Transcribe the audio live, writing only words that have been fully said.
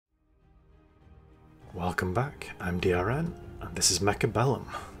Welcome back, I'm DRN, and this is Mechabellum.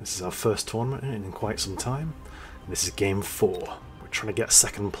 This is our first tournament in quite some time. This is game 4. We're trying to get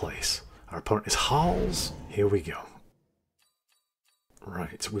second place. Our opponent is Hals. Here we go.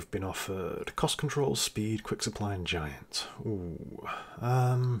 Right, we've been offered cost control, speed, quick supply, and giant. Ooh.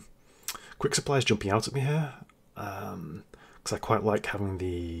 Quick supply is jumping out at me here, because I quite like having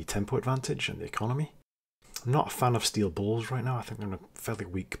the tempo advantage and the economy. I'm not a fan of steel balls right now. I think they're in a fairly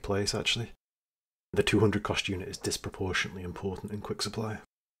weak place, actually. The 200 cost unit is disproportionately important in quick supply.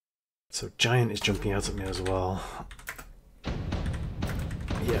 So giant is jumping out at me as well.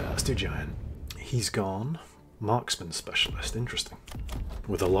 Yeah, let's do giant. He's gone. Marksman specialist, interesting.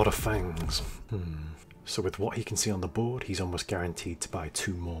 With a lot of fangs. So with what he can see on the board, he's almost guaranteed to buy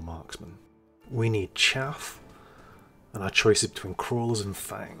 2 more marksmen. We need chaff, and our choice is between crawlers and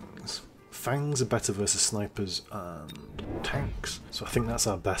fangs. Fangs are better versus snipers and tanks, so I think that's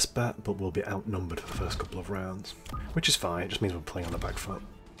our best bet, but we'll be outnumbered for the first couple of rounds. Which is fine, it just means we're playing on the back foot.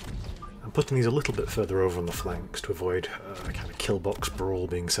 I'm putting these a little bit further over on the flanks to avoid a kind of kill box brawl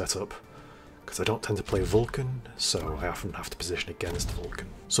being set up, because I don't tend to play Vulcan, so I often have to position against Vulcan.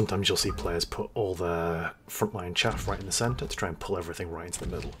 Sometimes you'll see players put all their frontline chaff right in the centre to try and pull everything right into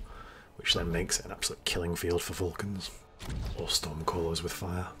the middle, which then makes it an absolute killing field for Vulcans, or Stormcallers with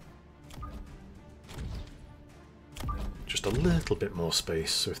fire. Just a little bit more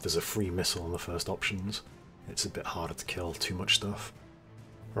space, so if there's a free missile on the first options, it's a bit harder to kill too much stuff.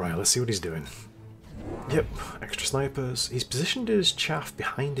 Right, let's see what he's doing. Yep, extra snipers. He's positioned his chaff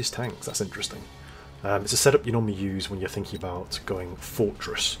behind his tanks, that's interesting. It's a setup you normally use when you're thinking about going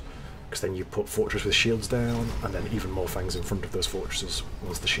fortress, because then you put fortress with shields down, and then even more fangs in front of those fortresses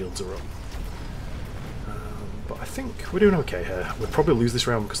once the shields are up. But I think we're doing okay here. We'll probably lose this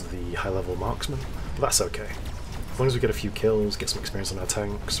round because of the high level marksman, but that's okay. As long as we get a few kills, get some experience on our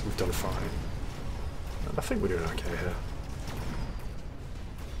tanks, we've done fine. And I think we're doing okay here.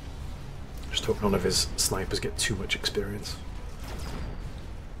 Just hope none of his snipers get too much experience.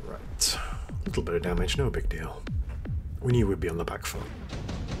 Right. A little bit of damage, no big deal. We knew we'd be on the back foot.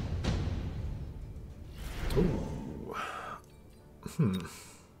 Ooh.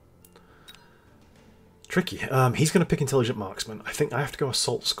 Tricky. He's going to pick Intelligent Marksman. I think I have to go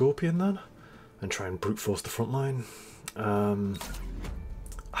Assault Scorpion then, and try and brute force the front line. A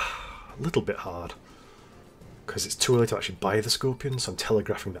little bit hard, because it's too early to actually buy the Scorpion, so I'm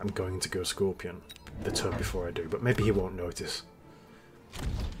telegraphing that I'm going to go Scorpion the turn before I do, but maybe he won't notice.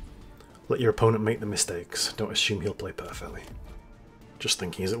 Let your opponent make the mistakes, don't assume he'll play perfectly. Just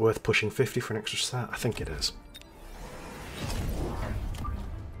thinking, is it worth pushing 50 for an extra stat? I think it is.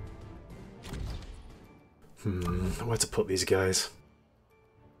 Where to put these guys?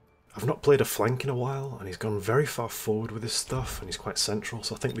 I've not played a flank in a while, and he's gone very far forward with his stuff, and he's quite central,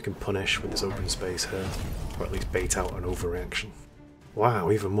 so I think we can punish with this open space here, or at least bait out an overreaction. Wow,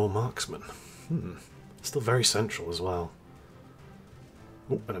 even more marksmen. Still very central as well.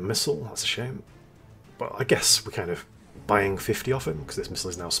 Oh, and a missile, that's a shame. But I guess we're kind of buying 50 off him, because this missile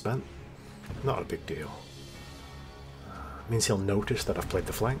is now spent. Not a big deal. Means he'll notice that I've played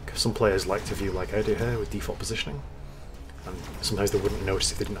the flank. Some players like to view like I do here with default positioning. And sometimes they wouldn't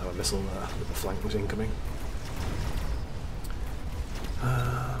notice if they didn't have a missile there, that the flank was incoming.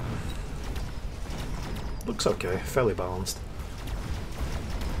 Looks okay, fairly balanced.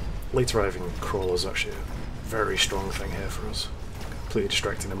 Late arriving crawlers are actually a very strong thing here for us. Completely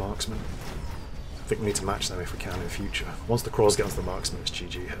distracting the marksman. I think we need to match them if we can in future. Once the crawlers get onto the marksman, it's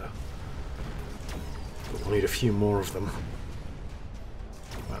GG here. But we'll need a few more of them.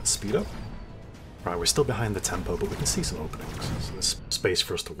 Let's speed up. Right, we're still behind the tempo, but we can see some openings, so there's space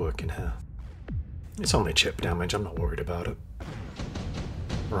for us to work in here. It's only chip damage, I'm not worried about it.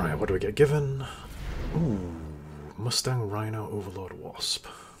 Right, what do we get given? Ooh, Mustang, Rhino, Overlord, Wasp.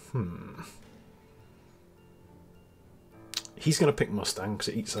 He's going to pick Mustang because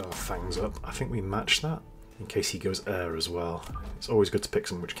it eats our fangs up. I think we match that, in case he goes air as well. It's always good to pick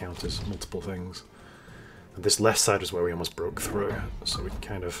some which counters multiple things. And this left side is where we almost broke through, so we can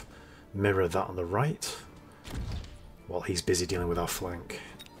kind of mirror that on the right, while he's busy dealing with our flank.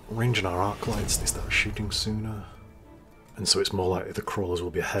 Ranging our arc lights, they start shooting sooner, and so it's more likely the crawlers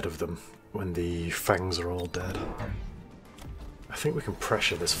will be ahead of them when the fangs are all dead. I think we can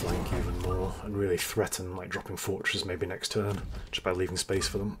pressure this flank even more, and really threaten like dropping fortresses maybe next turn, just by leaving space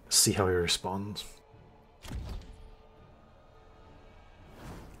for them. See how he responds.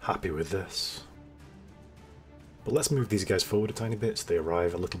 Happy with this. But let's move these guys forward a tiny bit so they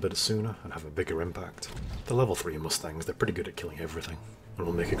arrive a little bit sooner and have a bigger impact. The level 3 Mustangs, they're pretty good at killing everything. And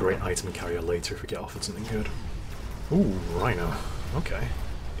will make a great item carrier later if we get offered something good. Ooh, Rhino. Okay.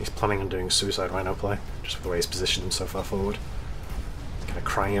 He's planning on doing suicide rhino play, just with the way he's positioned him so far forward. Kind of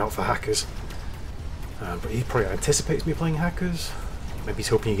crying out for hackers. But he probably anticipates me playing hackers. Maybe he's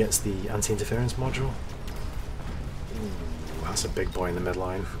hoping he gets the anti-interference module. Ooh, that's a big boy in the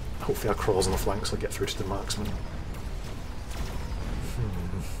midline. Hopefully our crawls on the flanks will get through to the marksman.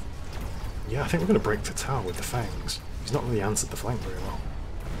 Yeah, I think we're going to break the tower with the fangs. He's not really answered the flank very well.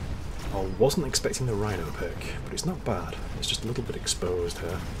 I wasn't expecting the rhino pick, but it's not bad. It's just a little bit exposed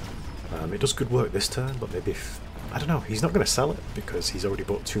here. It does good work this turn, but maybe if... I don't know, he's not going to sell it because he's already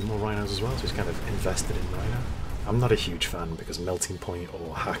bought 2 more rhinos as well, so he's kind of invested in rhino. I'm not a huge fan because melting point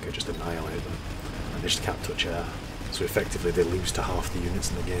or hacker just annihilate them, and they just can't touch air. So effectively they lose to half the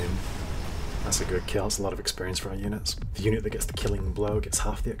units in the game. That's a good kill, that's a lot of experience for our units. The unit that gets the killing blow gets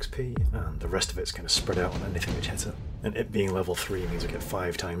half the XP, and the rest of it's kind of spread out on anything which hits it. And it being level 3 means we get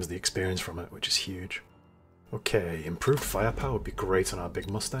 5 times the experience from it, which is huge. Okay, improved firepower would be great on our big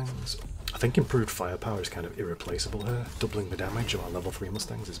Mustangs. I think improved firepower is kind of irreplaceable here. Doubling the damage of our level 3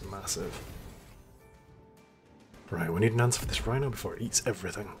 Mustangs is massive. Right, we need an answer for this rhino before it eats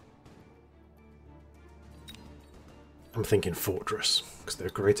everything. I'm thinking Fortress, because they're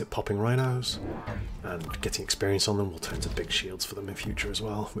great at popping rhinos, and getting experience on them will turn to big shields for them in future as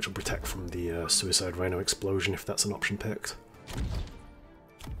well, which will protect from the suicide rhino explosion if that's an option picked.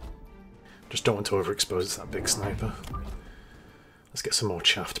 Just don't want to overexpose it to that big sniper. Let's get some more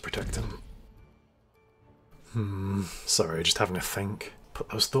chaff to protect him. Sorry, just having a think. Put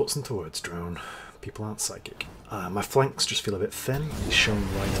those thoughts into words, drone. People aren't psychic. My flanks just feel a bit thin. He's shown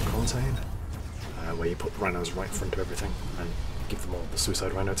rhino contain. Where you put rhinos right in front of everything and give them all the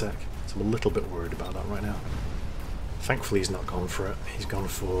suicide rhino tech. So I'm a little bit worried about that right now. Thankfully he's not gone for it. He's gone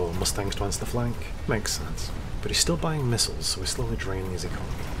for Mustangs to answer the flank. Makes sense. But he's still buying missiles, so he's slowly draining his economy.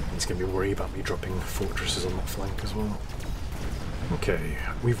 He's going to be worried about me dropping fortresses on that flank as well. Okay,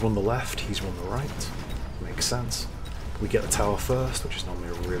 we've won the left, he's won the right. Makes sense. We get the tower first, which is normally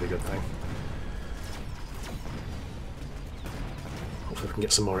a really good thing. Hopefully we can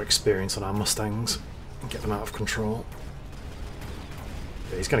get some more experience on our Mustangs and get them out of control.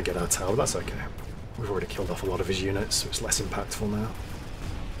 Yeah, he's going to get our tower, but that's okay. We've already killed off a lot of his units, so it's less impactful now.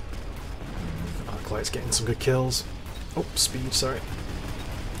 Arclight's getting some good kills. Oh, speed, sorry.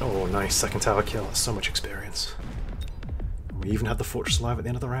 Oh, nice, second tower kill, that's so much experience. We even had the fortress alive at the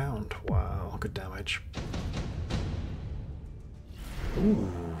end of the round. Wow, good damage. Ooh,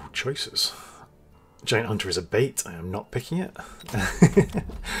 choices. Giant Hunter is a bait, I am not picking it.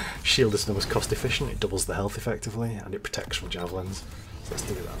 Shield is the most cost efficient, it doubles the health effectively, and it protects from javelins. So let's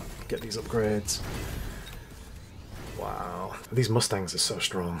do that. Get these upgrades. Wow, these Mustangs are so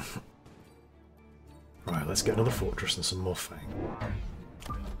strong. Right, let's get another fortress and some more fang.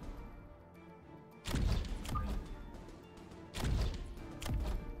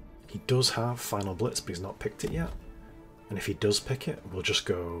 He does have Final Blitz, but he's not picked it yet. And if he does pick it, we'll just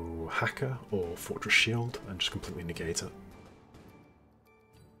go Hacker or Fortress Shield and just completely negate it.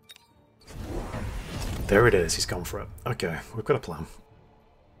 There it is, he's gone for it. Okay, we've got a plan.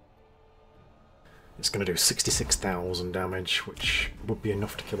 It's going to do 66,000 damage, which would be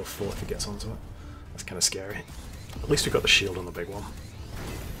enough to kill a 4 if he gets onto it. That's kind of scary. At least we've got the shield on the big one.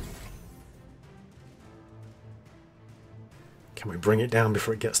 Can we bring it down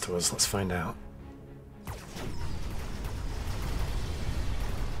before it gets to us? Let's find out.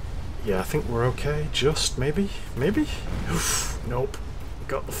 Yeah, I think we're okay. Just, maybe? Maybe? Oof, nope.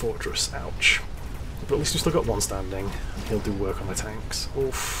 Got the fortress. Ouch. But at least we've still got one standing. He'll do work on the tanks.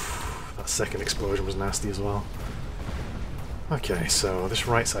 Oof. That second explosion was nasty as well. Okay, so this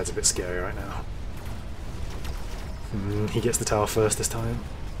right side's a bit scary right now. He gets the tower first this time.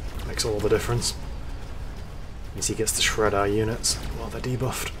 Makes all the difference. Means he gets to shred our units while they're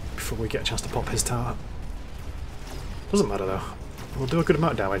debuffed before we get a chance to pop his tower. Doesn't matter though. We'll do a good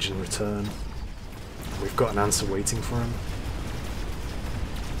amount of damage in return. We've got an answer waiting for him.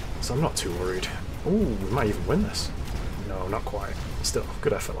 So I'm not too worried. Ooh, we might even win this. No, not quite. Still,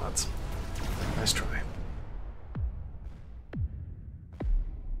 good effort, lads. Nice try.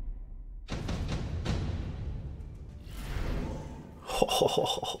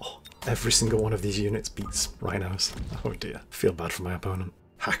 Every single one of these units beats rhinos. Oh dear. Feel bad for my opponent.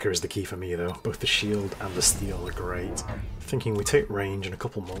 Hacker is the key for me though. Both the shield and the steel are great. Thinking we take range and a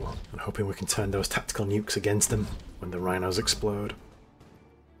couple more, and hoping we can turn those tactical nukes against them when the rhinos explode.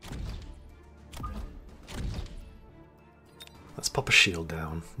 Let's pop a shield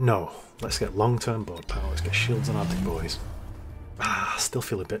down. No, let's get long-term board power. Let's get shields on our big boys. Ah, still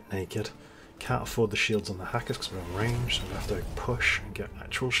feel a bit naked. Can't afford the shields on the hackers because we're on range, so we have to push and get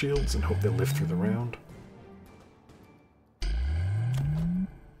actual shields and hope they live through the round.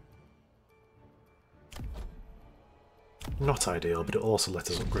 Not ideal, but it'll also let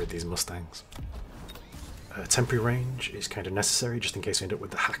us upgrade these Mustangs. Temporary range is kind of necessary just in case we end up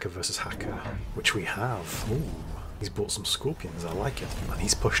with the hacker versus hacker, which we have. Ooh, he's bought some scorpions, I like it. And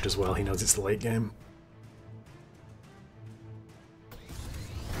he's pushed as well, he knows it's the late game.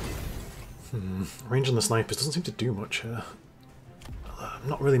 Range on the snipers doesn't seem to do much here. I'm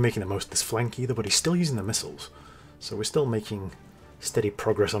not really making the most of this flank either, but he's still using the missiles. So we're still making steady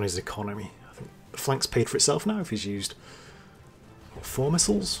progress on his economy. I think the flank's paid for itself now if he's used 4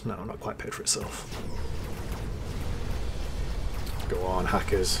 missiles? No, not quite paid for itself. Go on,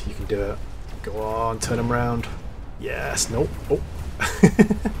 hackers, you can do it. Go on, turn him round. Yes, nope. Oh.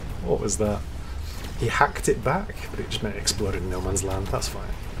 What was that? He hacked it back, but it just meant it exploded in no man's land. That's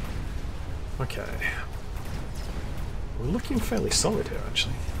fine. Okay. We're looking fairly solid here,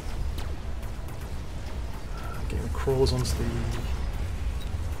 actually. Getting the crawlers onto the...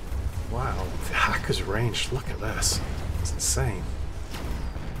 Wow, the hacker's range. Look at this. It's insane.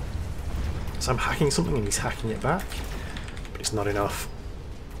 So I'm hacking something and he's hacking it back, but it's not enough.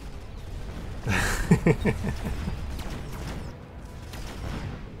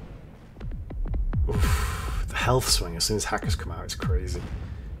 Oof, the health swing as soon as hackers come out is crazy.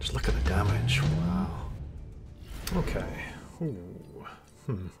 Just look at the damage. Wow. Okay. Ooh.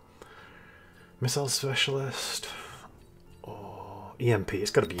 Missile specialist or EMP. It's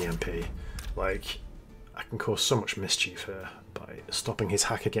got to be EMP. Like, I can cause so much mischief here by stopping his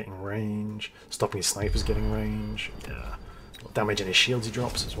hacker getting range, stopping his snipers getting range. Yeah. Damage in his shields he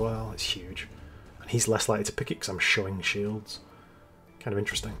drops as well. It's huge. And he's less likely to pick it because I'm showing shields. Kind of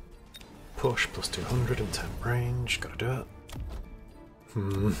interesting. Push plus 200 and 10 range. Gotta do it.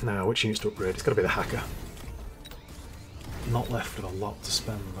 Now, which units to upgrade? It's got to be the hacker. Not left with a lot to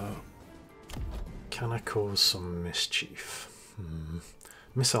spend though. Can I cause some mischief?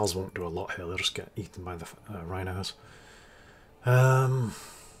 Missiles won't do a lot here, they'll just get eaten by the rhinos. I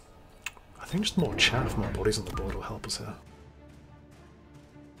think just more chaff, more bodies on the board will help us here.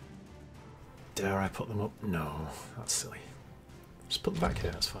 Dare I put them up? No, that's silly. Just put them back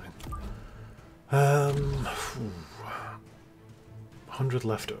here, that's fine. 100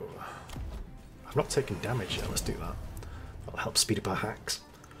 left over. I've not taken damage yet, let's do that. That'll help speed up our hacks.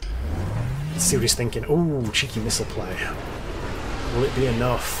 Let's see what he's thinking. Ooh, cheeky missile play. Will it be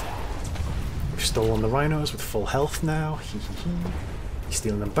enough? We've stolen the rhinos with full health now. He's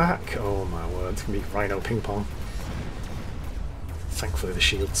stealing them back. Oh my word, it's going to be rhino ping pong. Thankfully the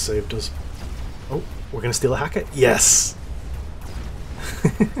shield saved us. Oh, we're going to steal a hacker? Yes!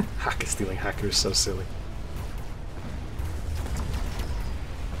 Hacker stealing hacker is so silly.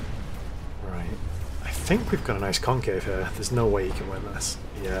 Right. I think we've got a nice concave here. There's no way you can win this.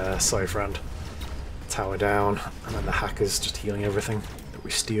 Yeah, sorry friend. Tower down, and then the hacker's just healing everything that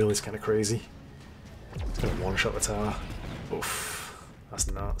we steal is kind of crazy. It's going to one-shot the tower. Oof.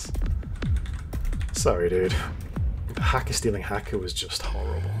 That's nuts. Sorry, dude. The hacker stealing hacker was just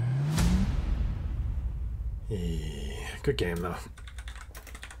horrible. Yeah, good game, though.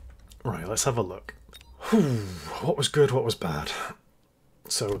 Right, let's have a look. What was good, what was bad?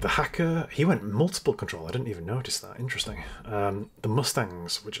 So the hacker, he went multiple control. I didn't even notice that. Interesting. The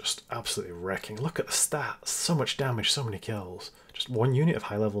Mustangs were just absolutely wrecking. Look at the stats. So much damage, so many kills. Just one unit of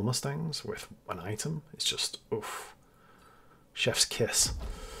high-level Mustangs with an item. It's just, oof. Chef's kiss.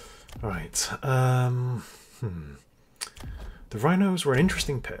 Right. The Rhinos were an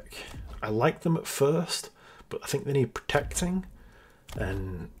interesting pick. I liked them at first, but I think they need protecting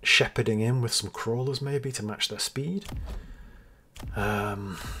and shepherding in with some crawlers maybe to match their speed.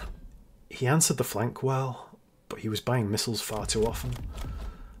 He answered the flank well, but he was buying missiles far too often,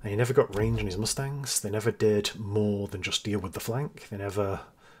 and he never got range on his Mustangs. They never did more than just deal with the flank. They never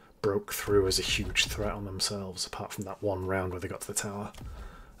broke through as a huge threat on themselves, apart from that one round where they got to the tower.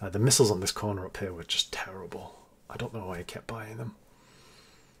 The missiles on this corner up here were just terrible. I don't know why he kept buying them.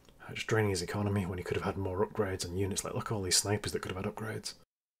 Just draining his economy when he could have had more upgrades and units. Like, look at all these snipers that could have had upgrades.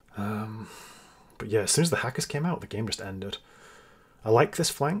 But yeah, as soon as the hackers came out, the game just ended. I like this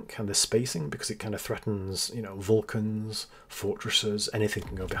flank and this spacing because it kind of threatens, you know, Vulcans, fortresses, anything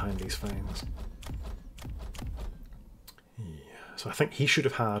can go behind these fangs. Yeah. So I think he should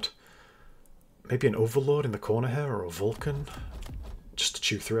have had maybe an Overlord in the corner here or a Vulcan just to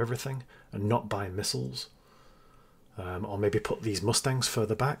chew through everything and not buy missiles. Or maybe put these Mustangs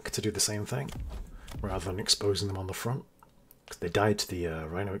further back to do the same thing rather than exposing them on the front. Because they died to the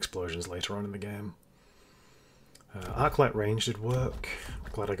Rhino explosions later on in the game. Arclight range did work.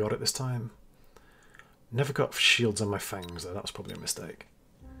 I'm glad I got it this time. Never got shields on my fangs though, that was probably a mistake.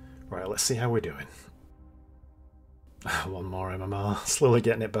 Right, let's see how we're doing. One more MMR, slowly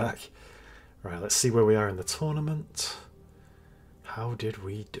getting it back. Right, let's see where we are in the tournament. How did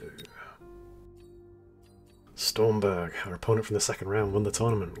we do? Stormberg, our opponent from the second round, won the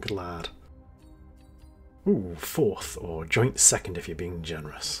tournament. Good lad. Ooh, 4th, or joint 2nd if you're being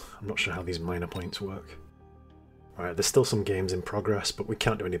generous. I'm not sure how these minor points work. Alright, there's still some games in progress, but we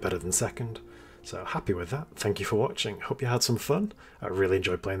can't do any better than 2nd. So happy with that. Thank you for watching. Hope you had some fun. I really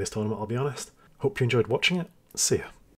enjoyed playing this tournament, I'll be honest. Hope you enjoyed watching it. See ya.